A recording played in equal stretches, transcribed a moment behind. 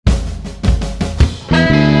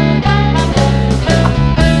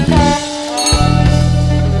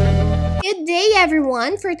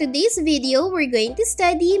everyone! For today's video, we're going to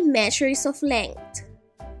study measures of length.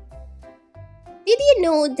 Did you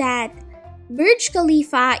know that Burj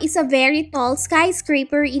Khalifa is a very tall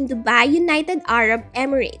skyscraper in Dubai, United Arab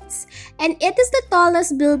Emirates, and it is the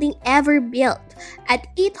tallest building ever built. At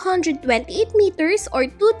 828 meters or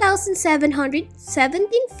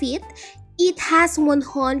 2,717 feet, it has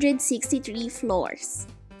 163 floors.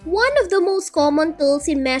 One of the most common tools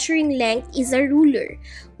in measuring length is a ruler.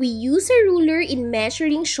 We use a ruler in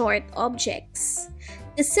measuring short objects.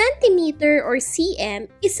 The centimeter or cm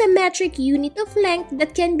is a metric unit of length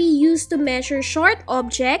that can be used to measure short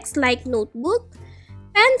objects like notebook,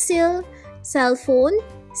 pencil, cell phone,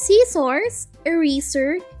 scissors,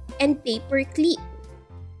 eraser, and paper clip.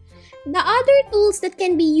 The other tools that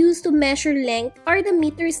can be used to measure length are the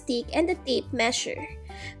meter stick and the tape measure.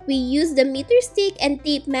 We use the meter stick and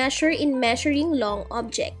tape measure in measuring long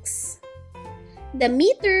objects. The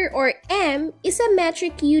meter or m is a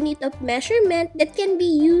metric unit of measurement that can be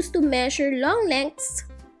used to measure long lengths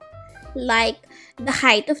like the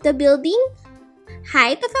height of the building,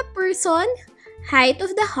 height of a person, height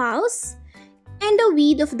of the house, and the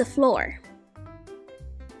width of the floor.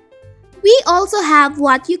 We also have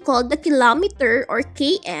what you call the kilometer or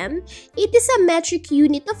km. It is a metric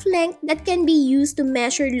unit of length that can be used to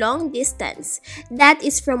measure long distance, that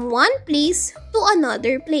is from one place to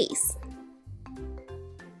another place.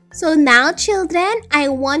 So now children, I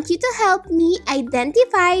want you to help me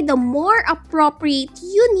identify the more appropriate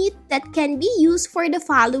unit that can be used for the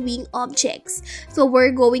following objects. So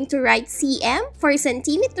we're going to write cm for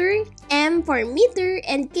centimeter, m for meter,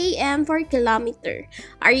 and km for kilometer.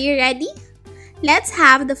 Are you ready? Let's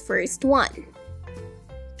have the first one.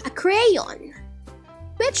 A crayon.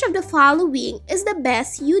 Which of the following is the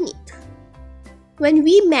best unit when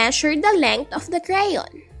we measure the length of the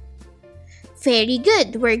crayon? Very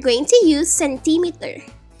good, we're going to use centimeter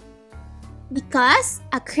because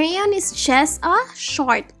a crayon is just a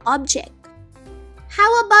short object. How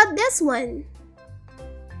about this one?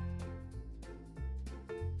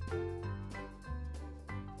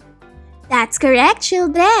 That's correct,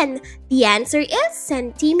 children. The answer is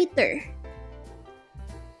centimeter.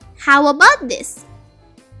 How about this?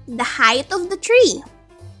 The height of the tree.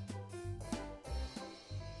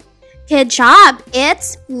 Good job,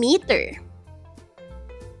 it's meter.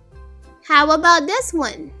 How about this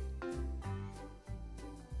one?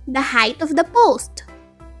 The height of the post.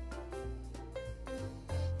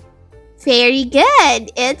 Very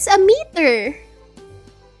good, it's a meter.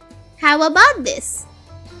 How about this?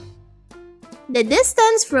 The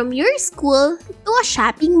distance from your school to a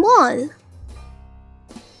shopping mall.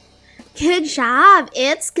 Good job,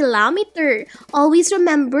 it's kilometer. Always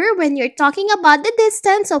remember, when you're talking about the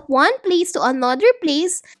distance of one place to another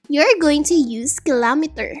place, you're going to use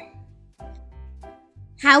kilometer.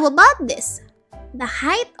 How about this? The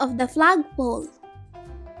height of the flagpole.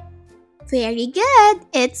 Very good,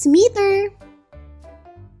 it's meter.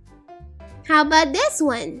 How about this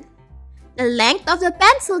one? The length of the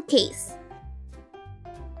pencil case.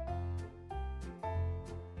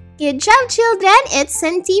 Good job, children, it's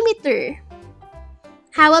centimeter.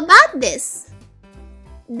 How about this?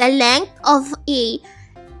 The length of a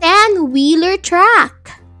 10-wheeler truck.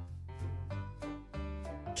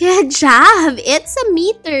 Good job! It's a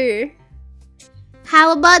meter.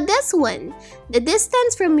 How about this one? The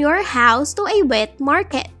distance from your house to a wet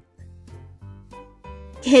market.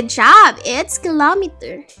 Good job! It's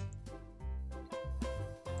kilometer.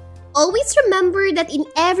 Always remember that in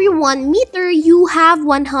every 1 meter, you have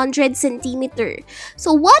 100 centimeter.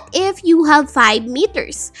 So what if you have 5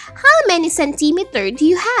 meters? How many centimeter do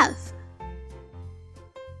you have?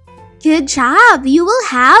 Good job! You will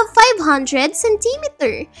have 500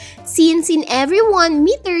 centimeter. Since in every 1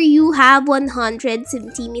 meter, you have 100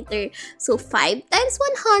 centimeter. So 5 times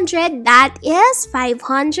 100, that is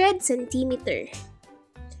 500 centimeter.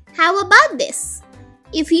 How about this?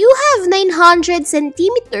 If you have 900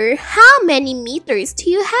 centimeter, how many meters do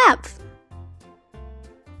you have?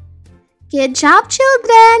 Good job,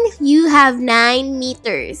 children! You have 9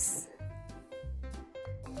 meters.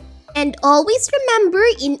 And always remember,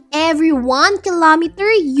 in every 1 kilometer,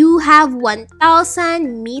 you have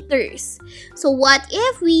 1,000 meters. So what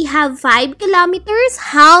if we have 5 kilometers?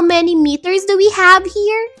 How many meters do we have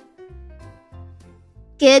here?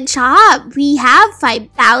 Good job! We have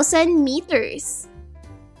 5,000 meters.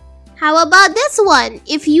 How about this one?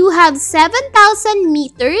 If you have 7,000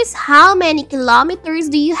 meters, how many kilometers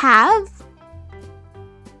do you have?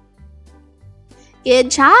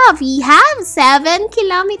 Good job! We have 7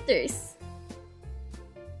 kilometers.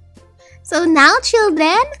 So now,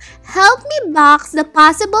 children, help me box the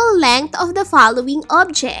possible length of the following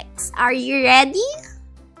objects. Are you ready?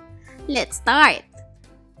 Let's start.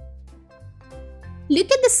 Look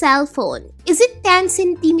at the cell phone. Is it 10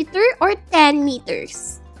 centimeter or 10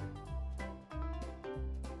 meters?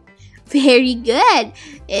 Very good.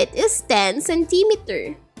 It is 10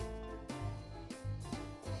 centimeter.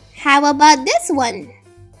 How about this one?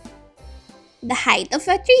 The height of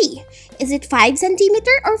a tree. Is it 5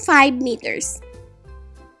 centimeter or 5 meters?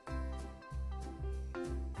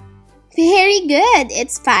 Very good.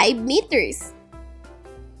 It's 5 meters.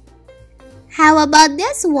 How about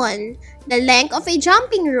this one? The length of a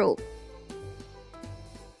jumping rope.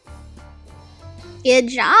 Good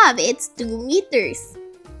job. It's 2 meters.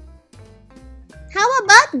 How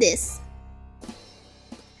about this?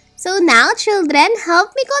 So now, children,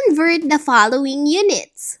 help me convert the following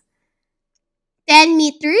units. 10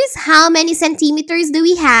 meters, how many centimeters do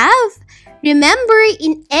we have? Remember,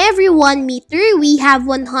 in every 1 meter, we have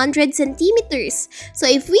 100 centimeters. So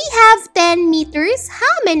if we have 10 meters,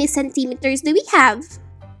 how many centimeters do we have?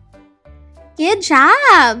 Good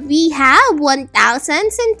job! We have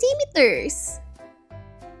 1,000 centimeters.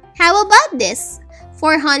 How about this?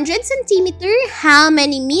 400 centimeters, how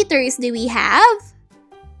many meters do we have?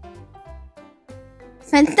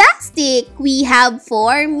 Fantastic! We have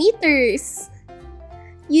 4 meters.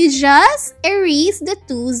 You just erase the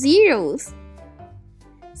 2 zeros.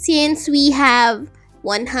 Since we have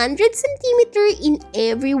 100 centimeters in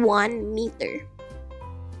every 1 meter.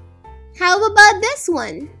 How about this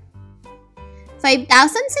one? 5,000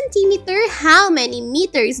 centimeters, how many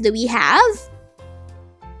meters do we have?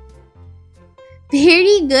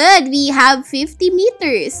 Very good, we have 50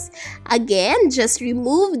 meters. Again, just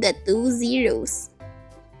remove the 2 zeros.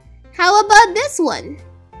 How about this one?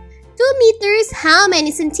 2 meters, how many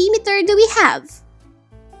centimeters do we have?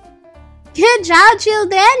 Good job,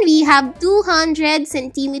 children! We have 200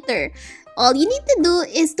 centimeters. All you need to do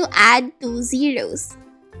is to add 2 zeros.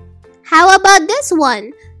 How about this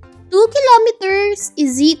one? 2 kilometers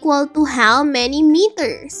is equal to how many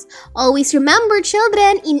meters? Always remember,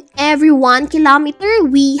 children, in every 1 kilometer,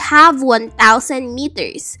 we have 1,000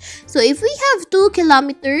 meters. So if we have 2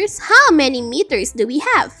 kilometers, how many meters do we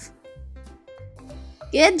have?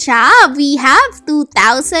 Good job! We have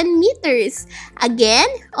 2,000 meters. Again,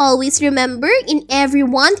 always remember, in every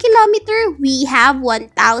 1 kilometer, we have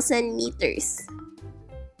 1,000 meters.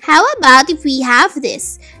 How about if we have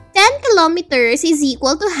this? 10 kilometers is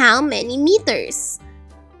equal to how many meters?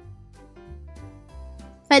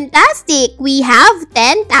 Fantastic! We have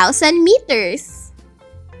 10,000 meters.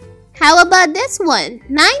 How about this one?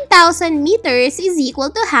 9,000 meters is equal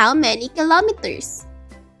to how many kilometers?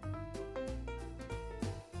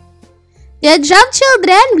 Good job,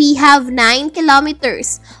 children! We have 9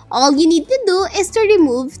 kilometers. All you need to do is to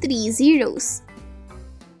remove 3 zeros.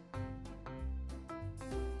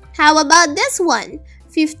 How about this one?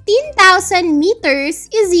 15,000 meters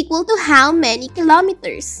is equal to how many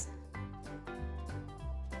kilometers?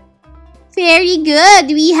 Very good!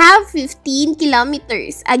 We have 15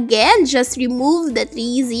 kilometers. Again, just remove the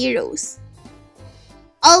 3 zeros.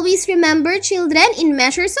 Always remember, children, in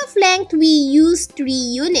measures of length, we use 3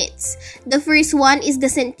 units. The first one is the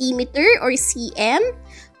centimeter or cm.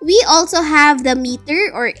 We also have the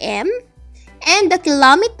meter or m and the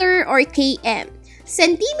kilometer or km.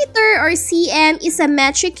 Centimeter or cm is a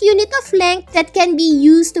metric unit of length that can be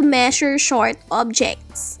used to measure short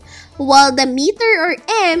objects, while the meter or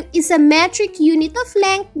m is a metric unit of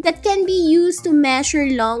length that can be used to measure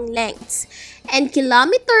long lengths. And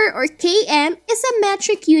kilometer or km is a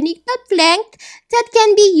metric unit of length that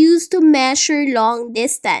can be used to measure long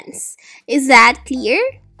distance. Is that clear?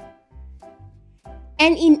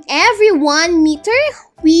 And in every 1 meter,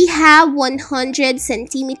 we have 100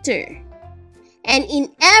 centimeters. And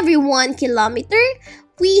in every 1 kilometer,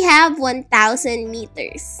 we have 1,000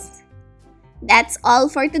 meters. That's all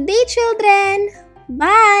for today, children.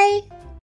 Bye!